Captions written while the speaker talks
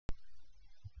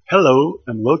Hello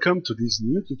and welcome to this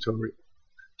new tutorial.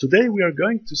 Today we are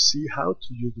going to see how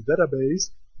to use the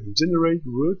database and generate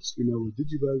routes in our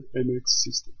DigivibeMX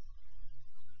system.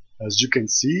 As you can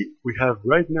see, we have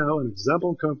right now an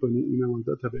example company in our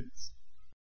database.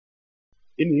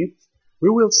 In it, we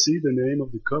will see the name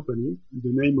of the company,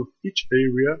 the name of each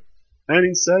area, and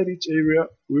inside each area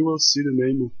we will see the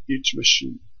name of each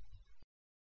machine.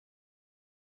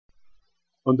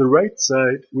 On the right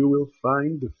side, we will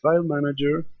find the File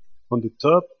Manager on the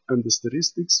top and the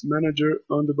Statistics Manager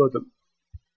on the bottom.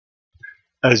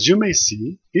 As you may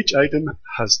see, each item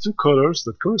has two colors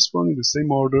that correspond in the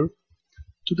same order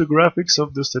to the graphics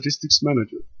of the Statistics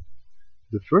Manager.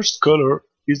 The first color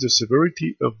is the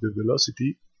severity of the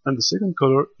velocity, and the second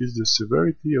color is the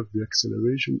severity of the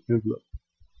acceleration envelope.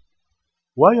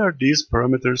 Why are these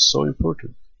parameters so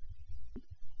important?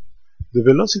 The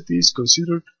velocity is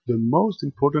considered the most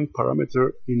important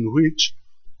parameter in which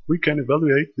we can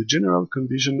evaluate the general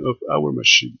condition of our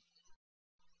machine.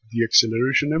 The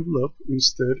acceleration envelope,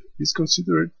 instead, is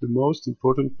considered the most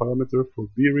important parameter for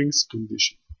bearings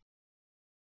condition.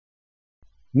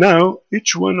 Now,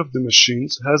 each one of the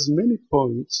machines has many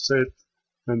points set,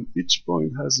 and each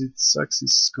point has its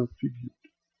axis configured.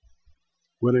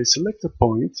 When I select a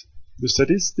point, the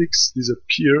statistics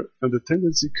disappear and the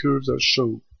tendency curves are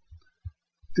shown.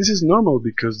 This is normal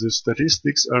because the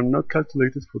statistics are not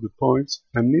calculated for the points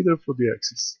and neither for the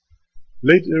axis.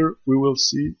 Later we will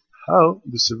see how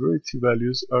the severity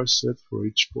values are set for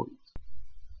each point.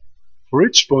 For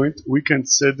each point we can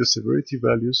set the severity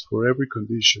values for every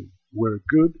condition, where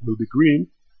good will be green,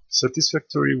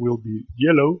 satisfactory will be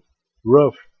yellow,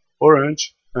 rough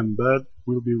orange, and bad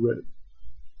will be red.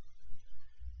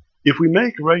 If we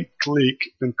make right click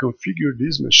and configure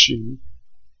this machine,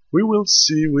 we will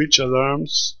see which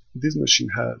alarms this machine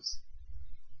has.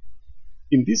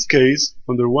 In this case,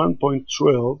 under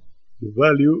 1.12, the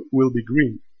value will be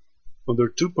green. Under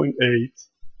 2.8,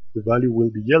 the value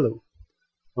will be yellow.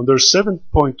 Under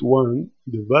 7.1,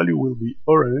 the value will be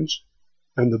orange,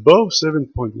 and above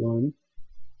 7.1,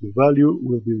 the value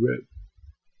will be red.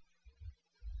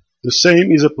 The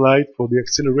same is applied for the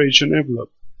acceleration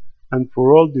envelope and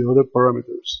for all the other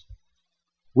parameters.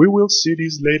 We will see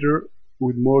this later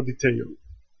with more detail.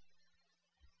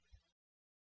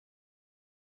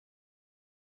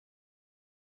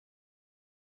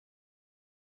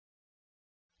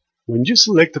 When you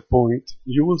select a point,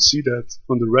 you will see that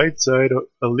on the right side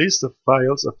a list of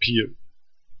files appear.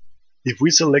 If we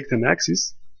select an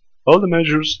axis, all the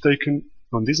measures taken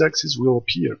on this axis will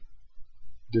appear.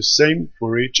 The same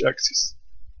for each axis.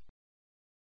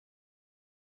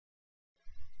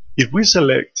 If we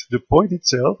select the point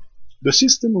itself, the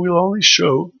system will only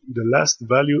show the last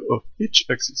value of each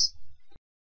axis.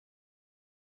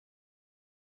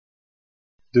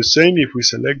 The same if we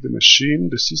select the machine,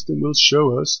 the system will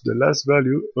show us the last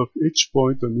value of each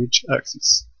point on each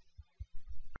axis.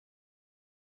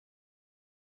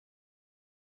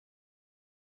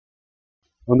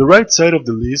 On the right side of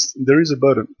the list, there is a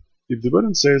button. If the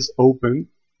button says Open,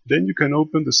 then you can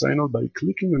open the signal by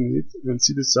clicking on it and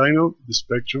see the signal, the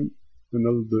spectrum, and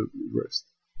all the rest.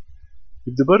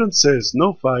 If the button says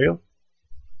No file,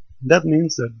 that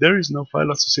means that there is no file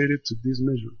associated to this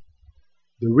measure.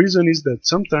 The reason is that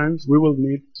sometimes we will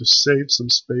need to save some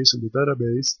space on the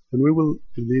database and we will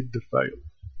delete the file.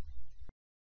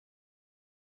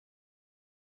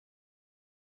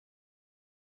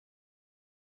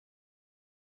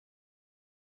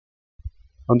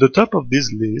 On the top of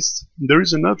this list, there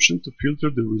is an option to filter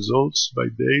the results by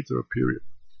date or period.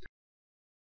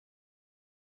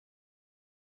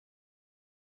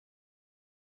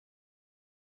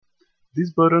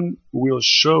 This button will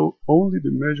show only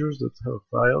the measures that have a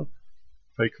file.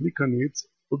 If I click on it,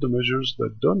 all the measures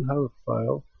that don't have a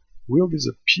file will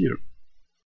disappear.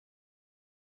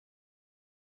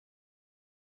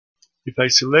 If I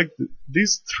select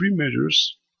these three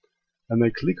measures and I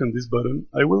click on this button,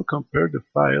 I will compare the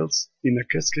files in a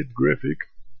cascade graphic.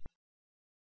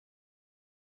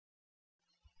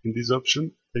 In this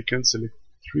option, I can select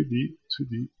 3D,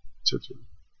 2D, etc.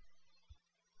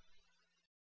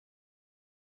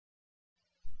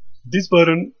 This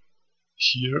button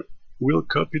here will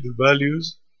copy the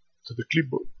values to the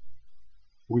clipboard.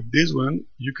 With this one,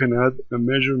 you can add a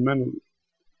measure manually.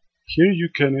 Here you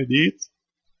can edit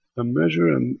a measure,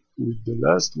 and with the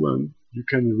last one, you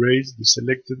can erase the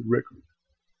selected record.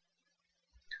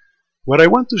 What I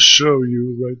want to show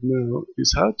you right now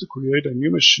is how to create a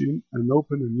new machine and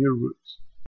open a new route.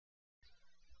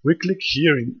 We click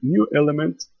here in New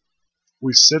Element,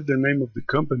 we set the name of the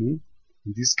company,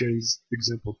 in this case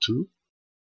example 2.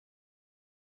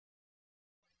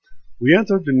 We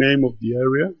enter the name of the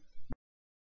area,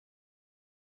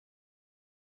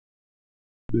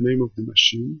 the name of the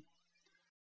machine.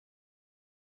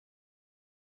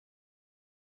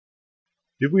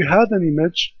 If we had an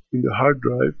image in the hard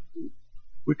drive,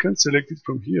 we can select it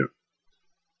from here.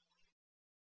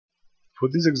 For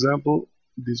this example,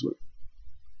 this one.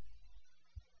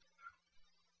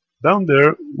 Down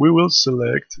there, we will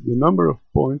select the number of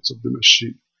points of the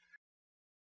machine,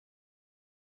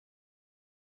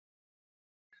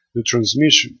 the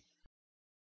transmission,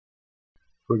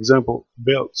 for example,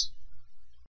 belts,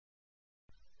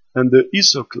 and the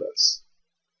ISO class.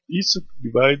 ISO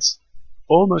divides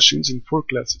all machines in 4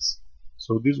 classes,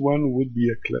 so this one would be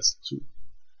a class 2.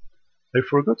 I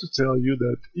forgot to tell you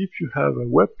that if you have a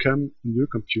webcam in your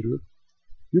computer,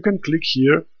 you can click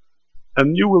here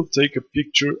and you will take a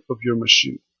picture of your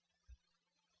machine.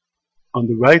 On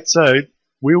the right side,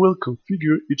 we will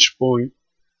configure each point.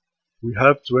 We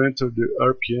have to enter the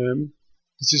RPM.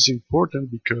 This is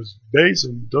important because based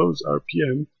on those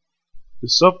RPM, the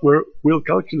software will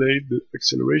calculate the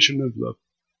acceleration envelope,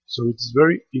 so it's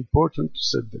very important to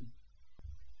set them.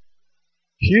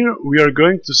 Here we are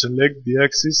going to select the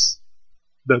axis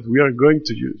that we are going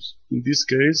to use. In this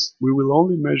case, we will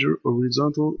only measure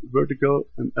horizontal, vertical,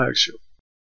 and axial.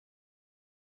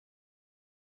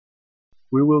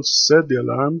 We will set the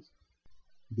alarms.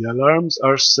 The alarms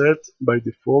are set by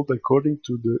default according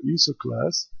to the ISO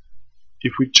class.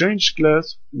 If we change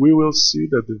class, we will see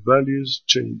that the values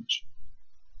change.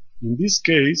 In this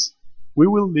case, we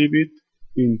will leave it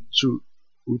in 2,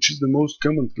 which is the most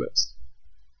common class.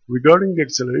 Regarding the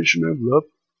acceleration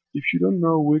envelope, if you don't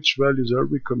know which values are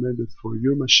recommended for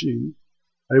your machine,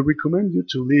 I recommend you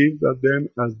to leave them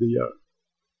as they are.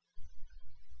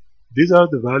 These are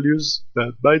the values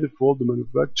that by default the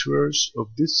manufacturers of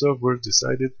this software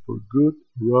decided for good,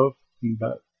 rough, and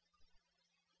bad.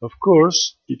 Of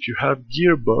course, if you have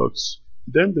gearbox,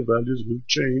 then the values will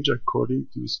change according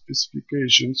to the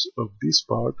specifications of this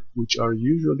part, which are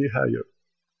usually higher.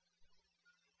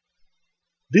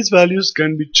 These values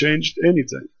can be changed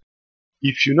anytime.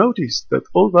 If you notice that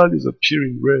all values appear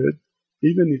in red,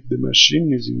 even if the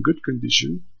machine is in good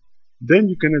condition, then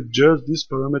you can adjust these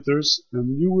parameters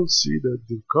and you will see that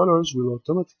the colors will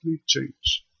automatically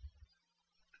change.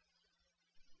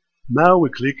 Now we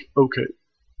click OK.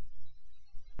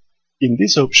 In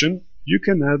this option, you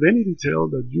can add any detail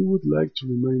that you would like to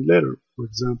remind later. For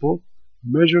example,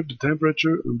 measure the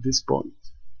temperature on this point.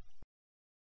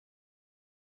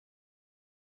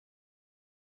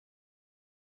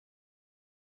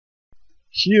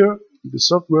 Here, the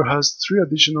software has 3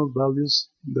 additional values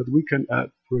that we can add.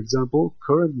 For example,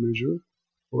 current measure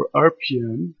or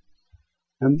RPM,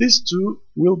 and these 2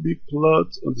 will be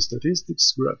plotted on the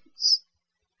statistics graphics.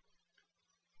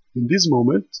 In this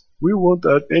moment, we won't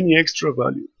add any extra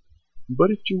value, but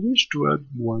if you wish to add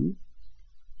one,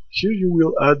 here you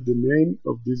will add the name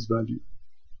of this value.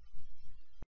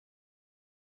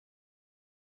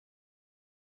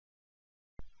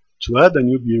 To add a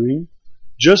new bearing,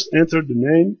 just enter the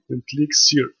name and click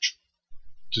Search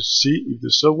to see if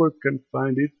the software can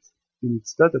find it in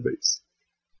its database.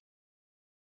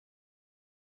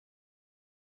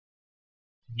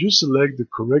 You select the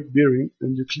correct bearing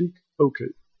and you click OK.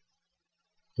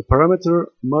 The parameter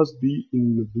must be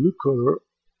in the blue color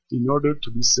in order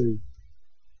to be saved.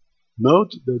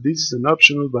 Note that this is an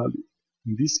optional value.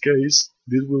 In this case,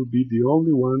 this will be the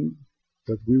only one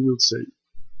that we will save.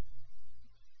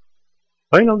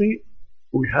 Finally,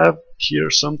 we have here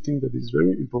something that is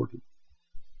very important.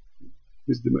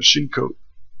 It's the machine code.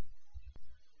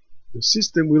 The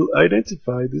system will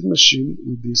identify this machine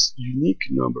with this unique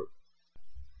number.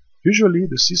 Usually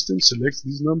the system selects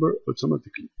this number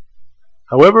automatically.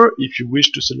 However, if you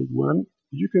wish to select one,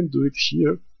 you can do it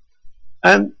here,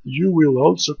 and you will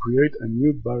also create a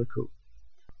new barcode.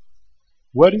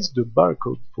 What is the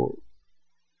barcode for?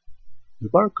 The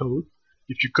barcode,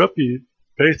 if you copy it,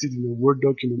 paste it in a Word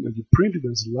document and you print it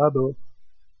as a label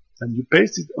and you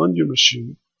paste it on your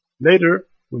machine, later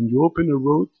when you open a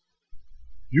route,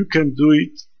 you can do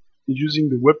it using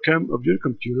the webcam of your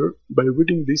computer by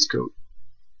reading this code.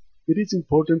 It is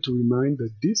important to remind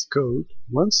that this code,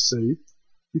 once saved,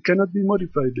 it cannot be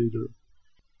modified later.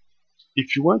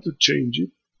 If you want to change it,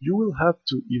 you will have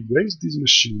to erase this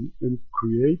machine and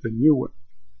create a new one.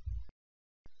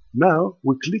 Now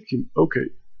we click in OK,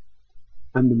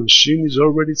 and the machine is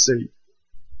already saved.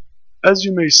 As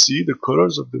you may see, the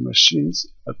colors of the machines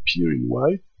appear in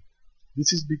white.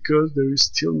 This is because there is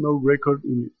still no record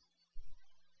in it.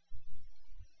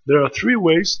 There are 3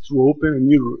 ways to open a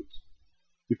new route.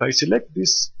 If I select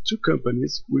these 2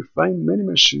 companies, we find many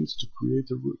machines to create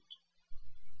a route.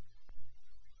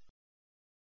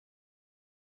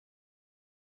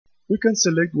 We can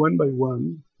select one by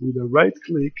one with a right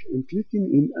click and clicking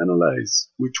in Analyze,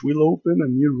 which will open a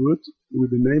new route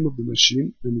with the name of the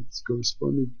machine and its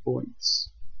corresponding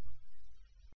points.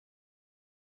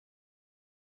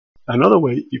 Another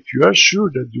way, if you are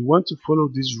sure that you want to follow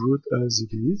this route as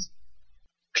it is,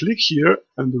 click here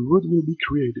and the route will be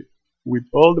created with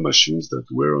all the machines that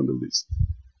were on the list.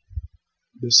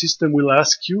 The system will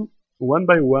ask you one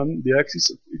by one the axis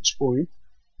of each point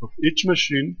of each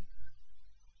machine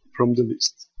from the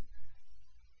list.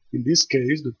 In this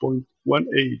case, the point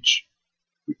 1H.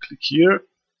 We click here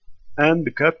and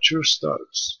the capture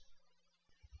starts.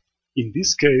 In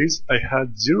this case, I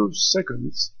had 0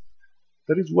 seconds.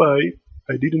 That is why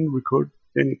I didn't record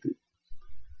anything.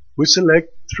 We select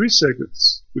 3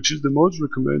 seconds, which is the most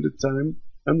recommended time,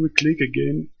 and we click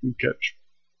again in capture.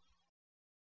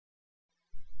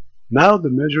 Now the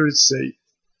measure is saved.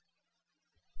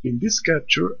 In this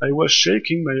capture, I was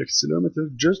shaking my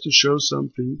accelerometer just to show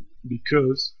something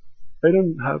because I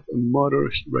don't have a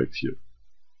motor right here.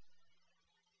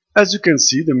 As you can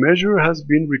see, the measure has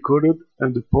been recorded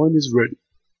and the point is ready.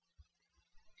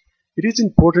 It is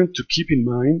important to keep in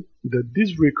mind that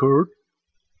this record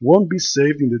won't be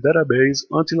saved in the database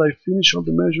until I finish all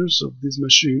the measures of this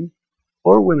machine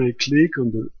or when I click on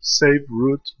the Save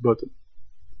Route button.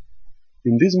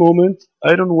 In this moment,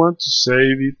 I don't want to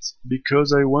save it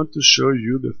because I want to show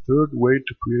you the third way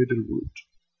to create a route.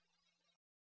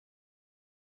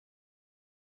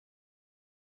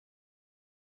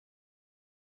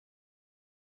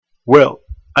 Well,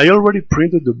 I already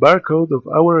printed the barcode of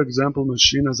our example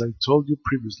machine as I told you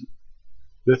previously.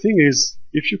 The thing is,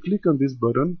 if you click on this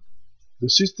button, the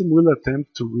system will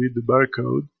attempt to read the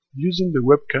barcode using the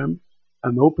webcam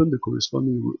and open the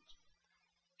corresponding route.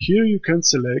 Here you can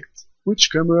select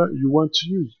which camera you want to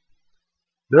use.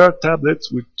 There are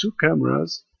tablets with 2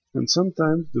 cameras and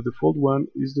sometimes the default one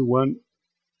is the one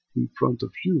in front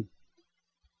of you.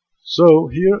 So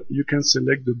here you can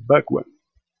select the back one.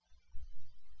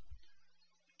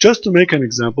 Just to make an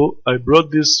example, I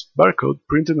brought this barcode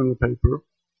printed on a paper.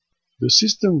 The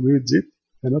system reads it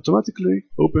and automatically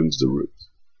opens the route.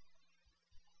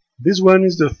 This one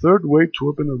is the third way to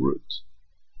open a route.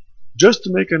 Just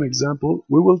to make an example,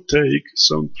 we will take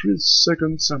some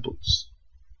 3-second samples.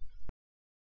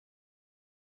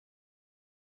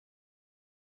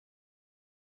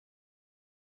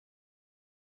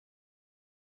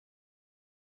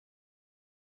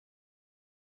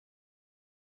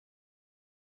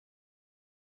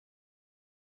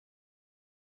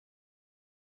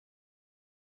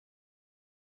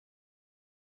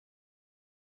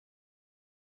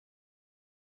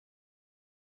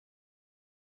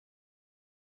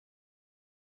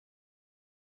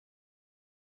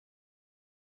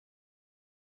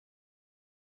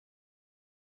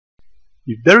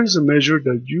 If there is a measure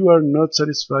that you are not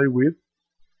satisfied with,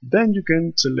 then you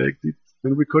can select it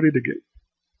and record it again.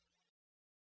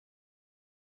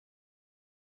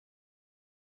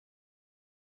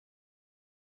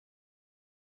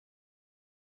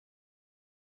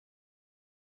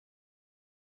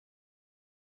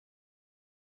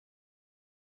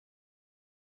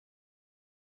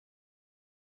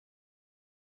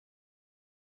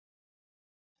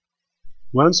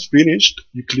 Once finished,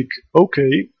 you click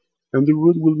OK and the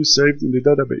route will be saved in the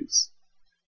database.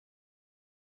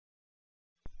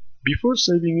 Before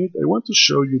saving it, I want to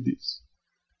show you this.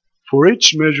 For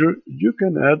each measure, you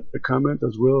can add a comment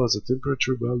as well as a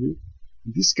temperature value.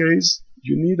 In this case,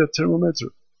 you need a thermometer.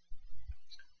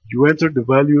 You enter the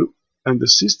value and the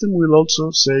system will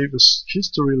also save a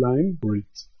history line for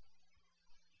it.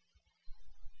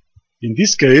 In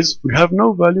this case, we have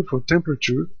no value for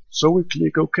temperature, so we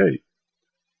click OK.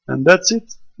 And that's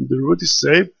it. The route is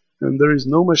saved and there is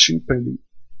no machine pending.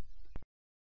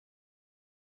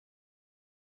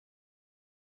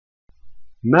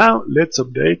 Now let's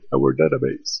update our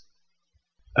database.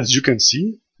 As you can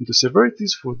see, the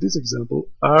severities for this example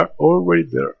are already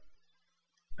there.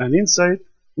 And inside,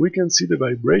 we can see the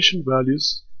vibration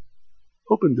values,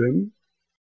 open them,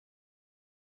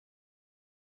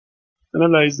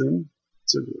 analyze them,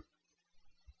 etc.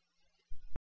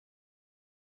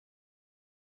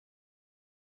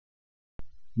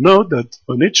 Note that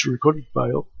on each recorded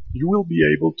file, you will be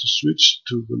able to switch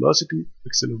to velocity,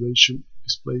 acceleration,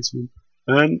 displacement,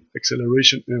 and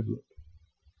acceleration envelope.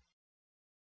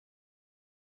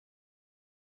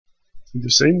 In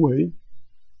the same way,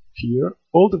 here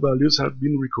all the values have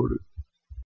been recorded.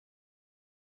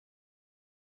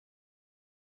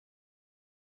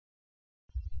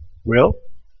 Well,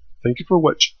 thank you for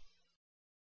watching.